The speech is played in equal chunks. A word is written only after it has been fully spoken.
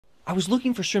I was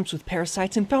looking for shrimps with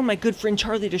parasites and found my good friend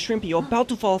Charlie the Shrimpy about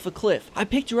to fall off a cliff. I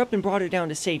picked her up and brought her down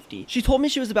to safety. She told me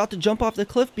she was about to jump off the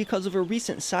cliff because of her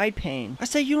recent side pain. I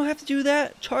said, you don't have to do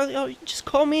that, Charlie, just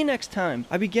call me next time.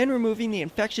 I began removing the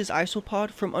infectious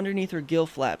isopod from underneath her gill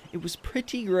flap. It was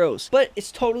pretty gross, but it's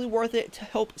totally worth it to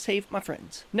help save my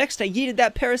friends. Next, I yeeted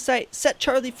that parasite, set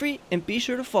Charlie free, and be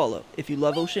sure to follow if you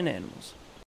love ocean animals.